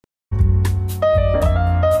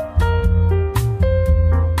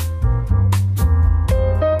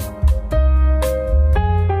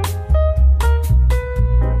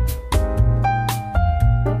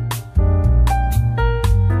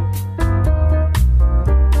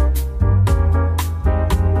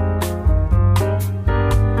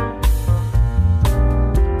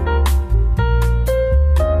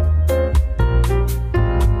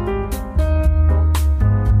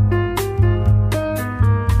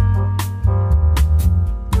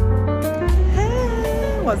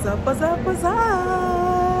What's up, what's up, what's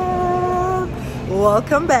up?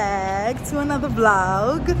 Welcome back to another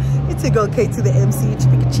vlog. It's your girl Kate to the MC,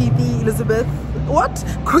 Cheapy Elizabeth. What?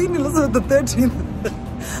 Queen Elizabeth the 13th.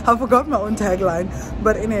 I forgot my own tagline.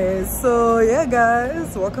 But anyways, so yeah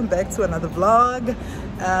guys, welcome back to another vlog.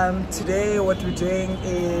 Today what we're doing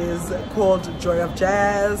is called Joy of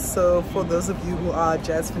Jazz. So for those of you who are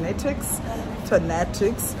jazz fanatics,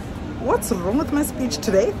 what's wrong with my speech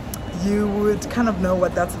today? You would kind of know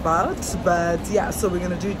what that's about. But yeah, so we're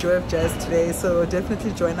gonna do Joy of Jazz today, so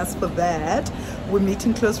definitely join us for that. We're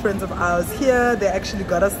meeting close friends of ours here. They actually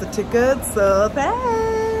got us the tickets, so thanks.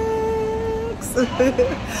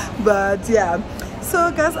 But yeah, so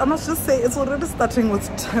guys, I must just say it's already starting with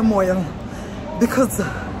turmoil because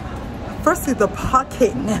firstly the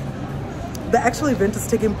parking. The actual event is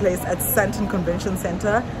taking place at Sandton Convention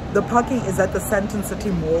Center. The parking is at the Sandton City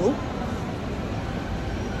Mall.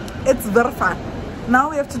 It's very fun.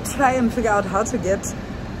 Now we have to try and figure out how to get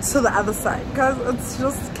to the other side because it's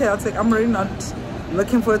just chaotic. I'm really not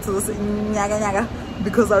looking forward to this nyaga nyaga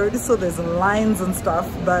because I already saw there's lines and stuff,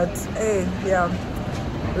 but hey, yeah,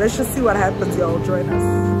 let's just see what happens. Y'all join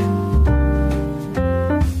us.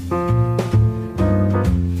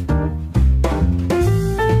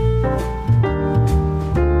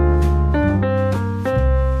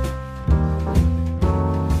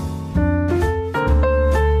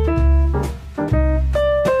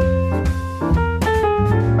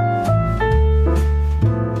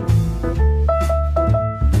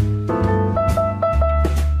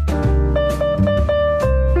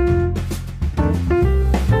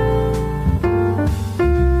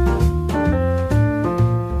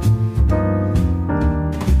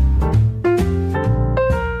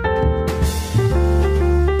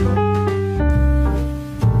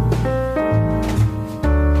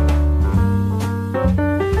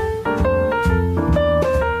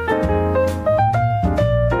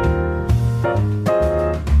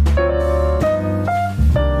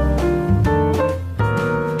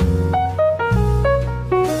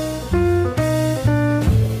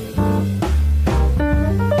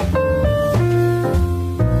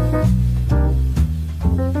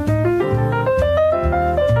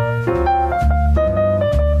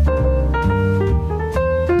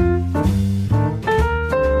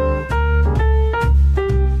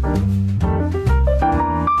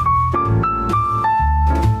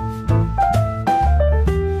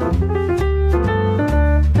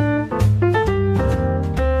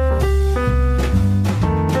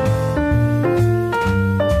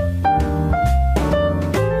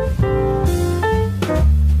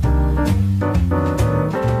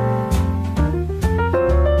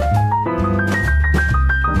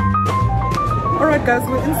 Guys,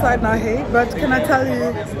 we're inside now, hey, but can I tell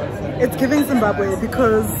you, it's giving Zimbabwe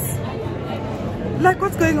because, like,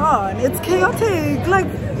 what's going on? It's chaotic. Like,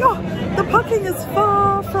 yo, the parking is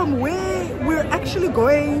far from where we're actually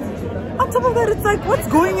going. On top of that, it's like, what's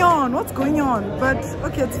going on? What's going on? But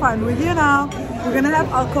okay, it's fine. We're here now. We're gonna have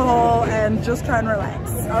alcohol and just try and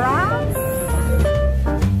relax. All right.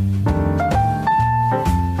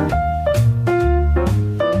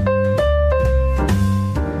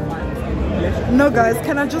 No guys,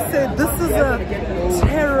 can I just say this is a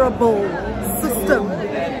terrible system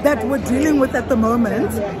that we're dealing with at the moment.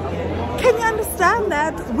 Can you understand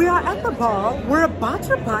that we are at the bar, we're about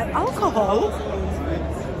to buy alcohol,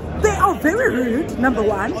 they are very rude, number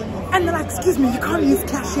one, and they're like, excuse me, you can't use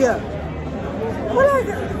cash here. We're like,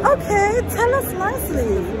 okay, tell us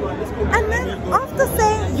nicely. And then after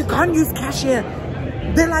saying you can't use cash here,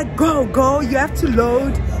 they're like, go, you have to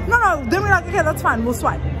load. No, then we're like, okay, that's fine, we'll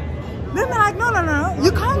swipe. Then they're like, no,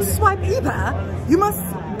 you can't swipe either. You must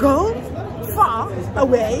go far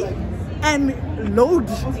away and load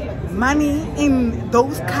money in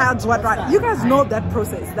those cards. What, right? You guys know that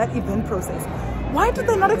process, that event process. Why did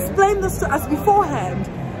they not explain this to us beforehand?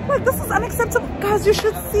 Like, this is unacceptable. Guys, you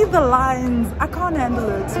should see the lines. I can't handle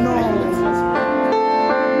it. No.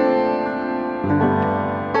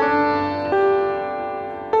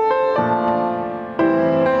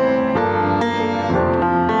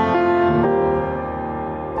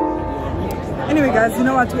 Anyway guys, you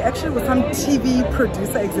know what, we actually with some TV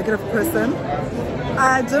producer, executive person.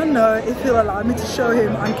 I don't know if he'll allow me to show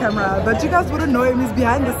him on camera, but you guys wouldn't know him, he's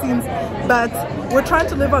behind the scenes. But we're trying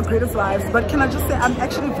to live our greatest lives. But can I just say, I'm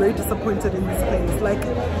actually very disappointed in this place. Like,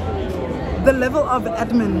 the level of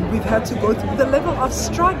admin we've had to go through, the level of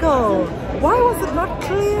struggle. Why was it not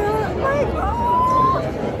clear? Like, oh,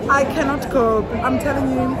 I cannot cope. I'm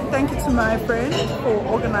telling you, thank you to my friend for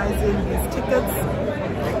organizing these tickets.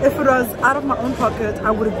 If it was out of my own pocket, I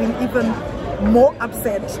would have been even more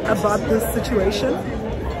upset about this situation.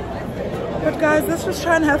 But guys, let's just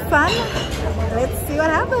try and have fun. Let's see what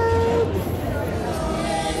happens.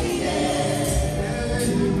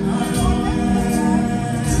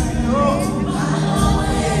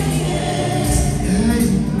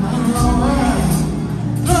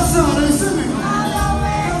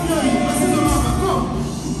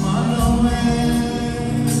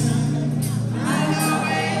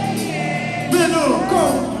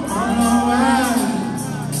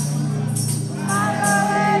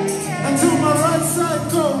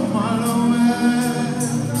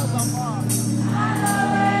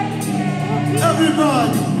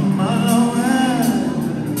 Everybody,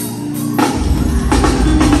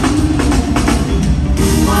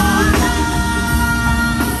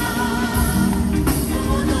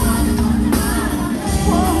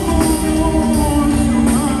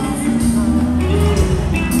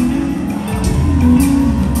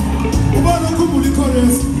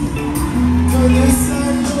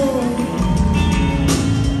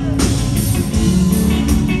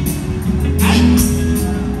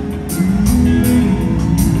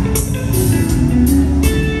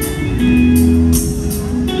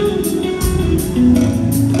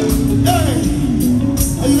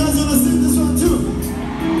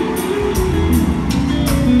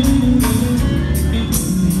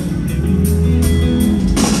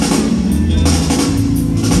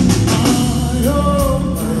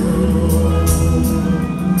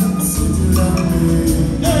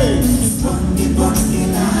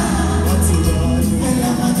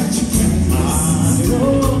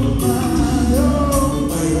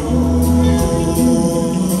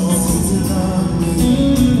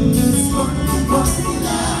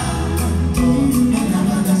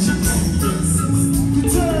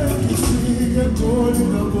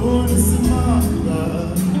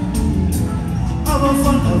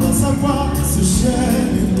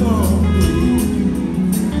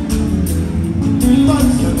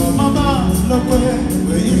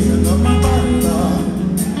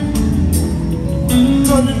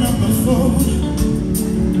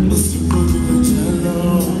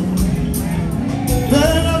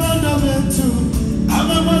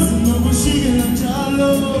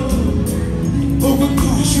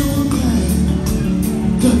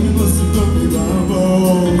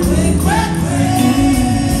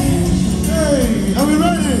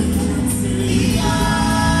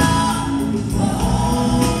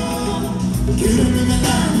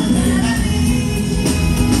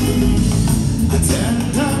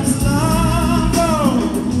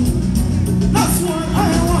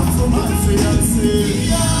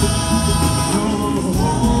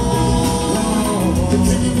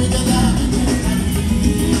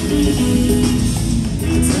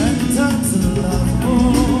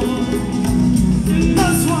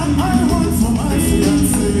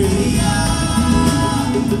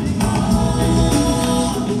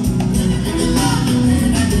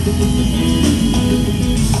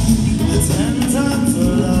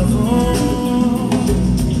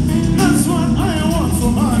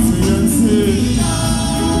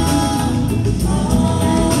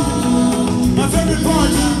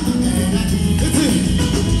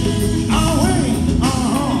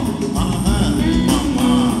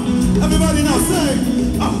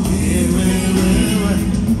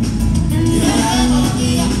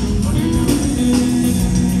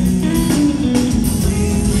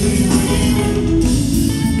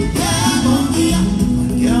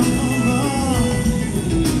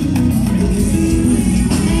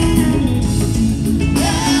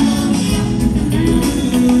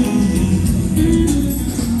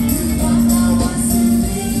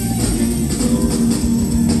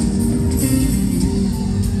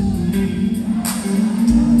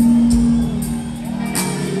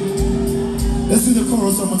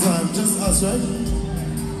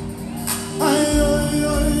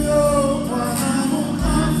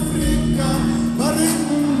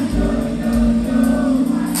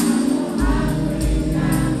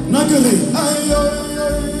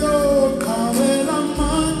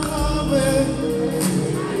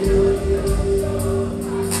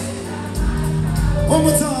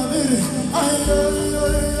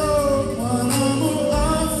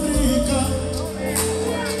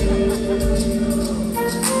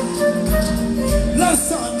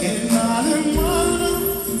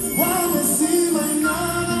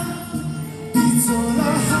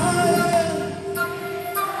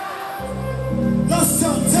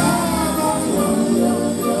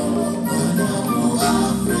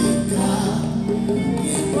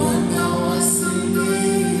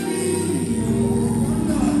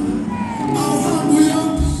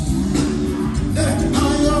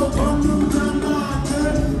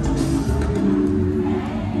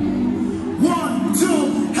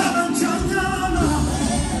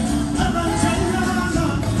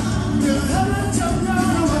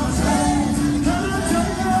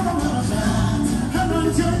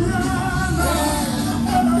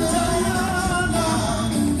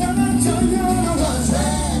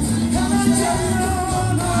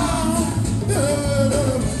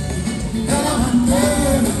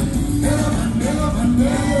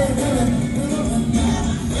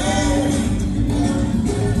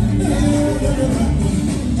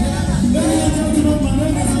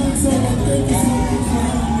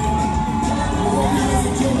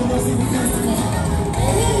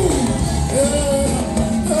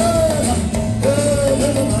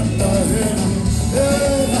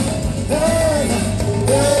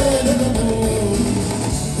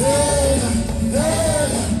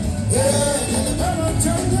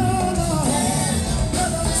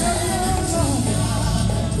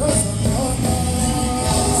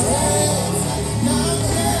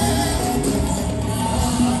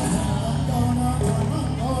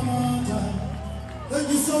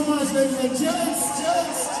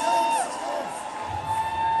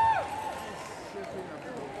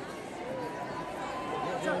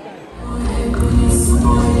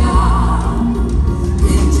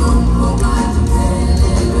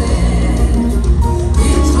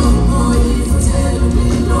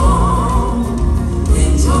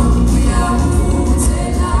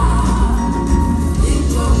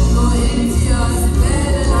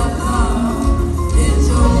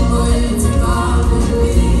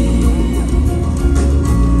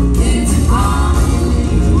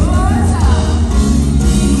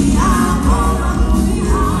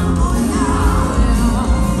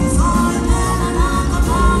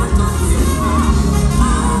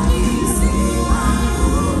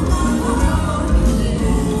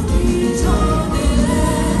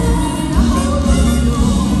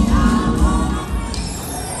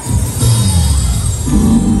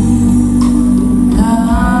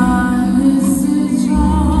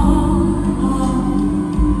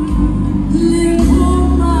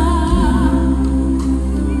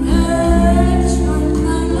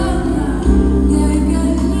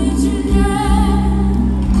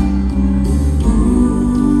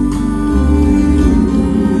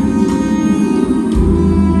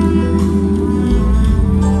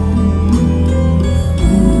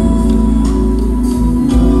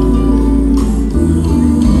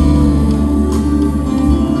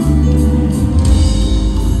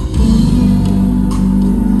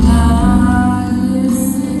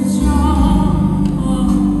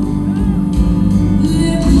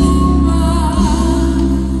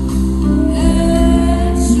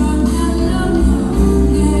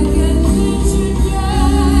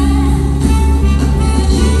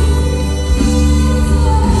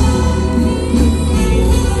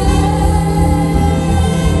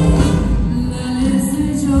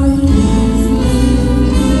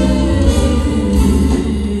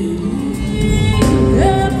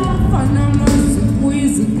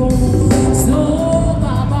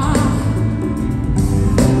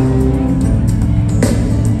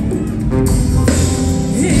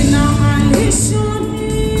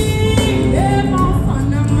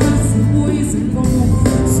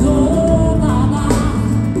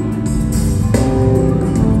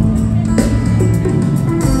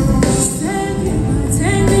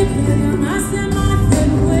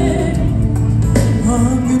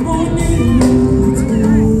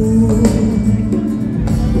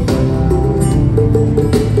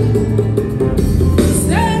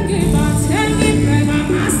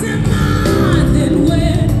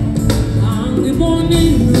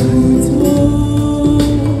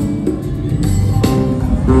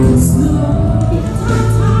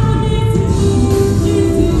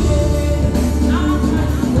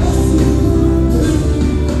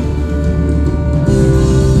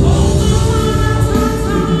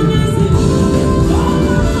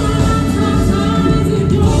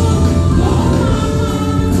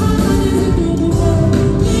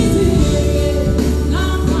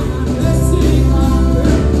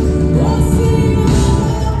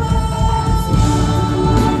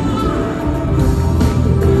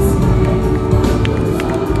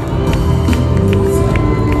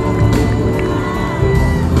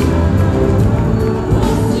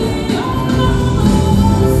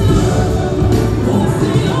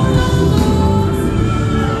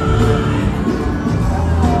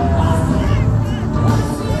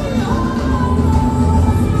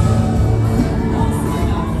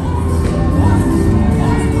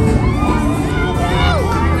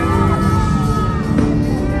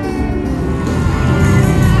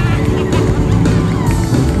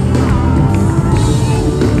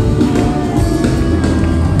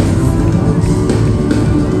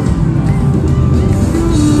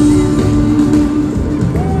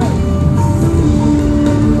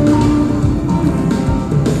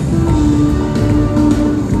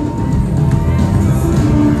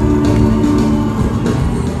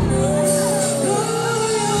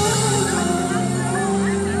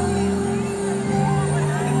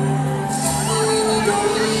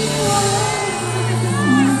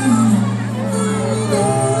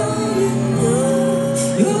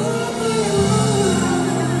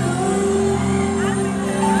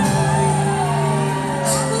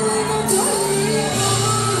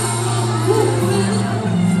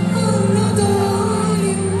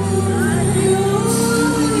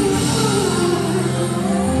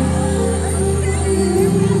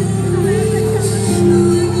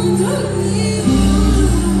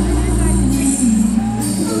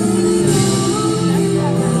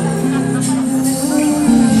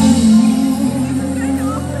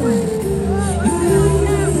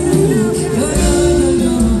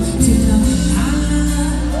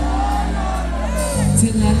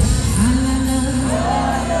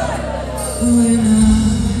 I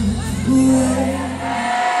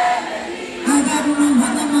got my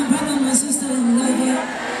brother, my sister, and love you.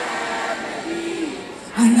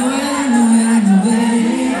 I know it, I know it, I know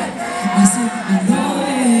it. I said, I know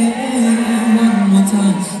it. One more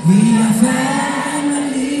time. We are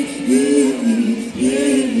family. We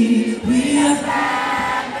are family.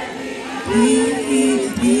 We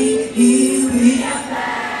are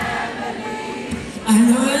family. I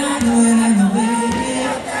know it, I know it, I know it.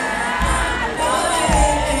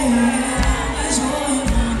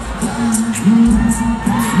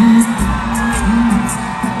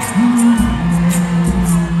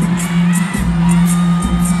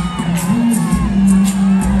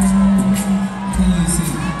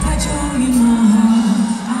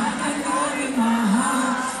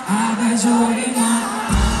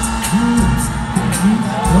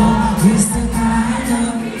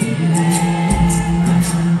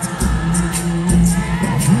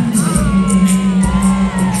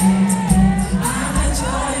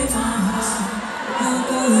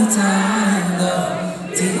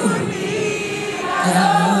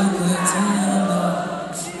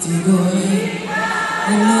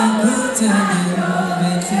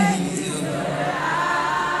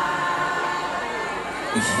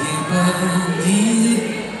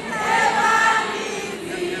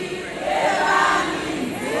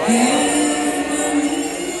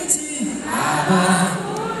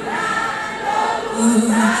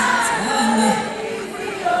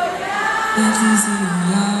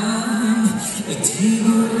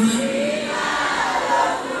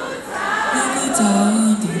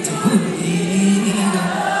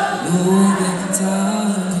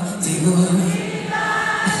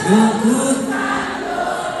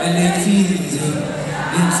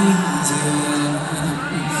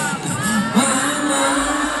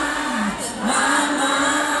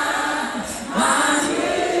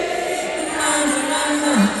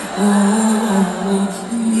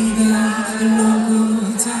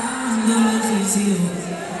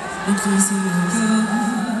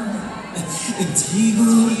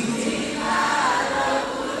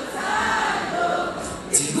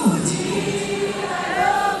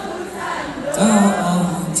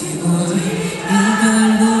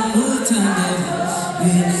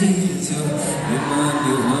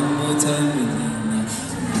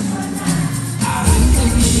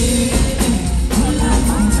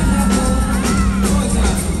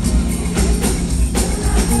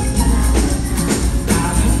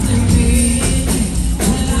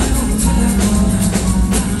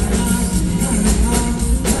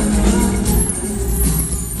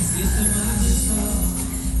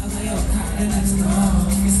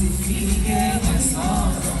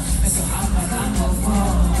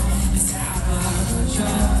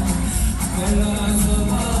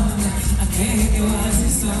 I can't go as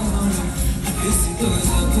it's on. I miss you.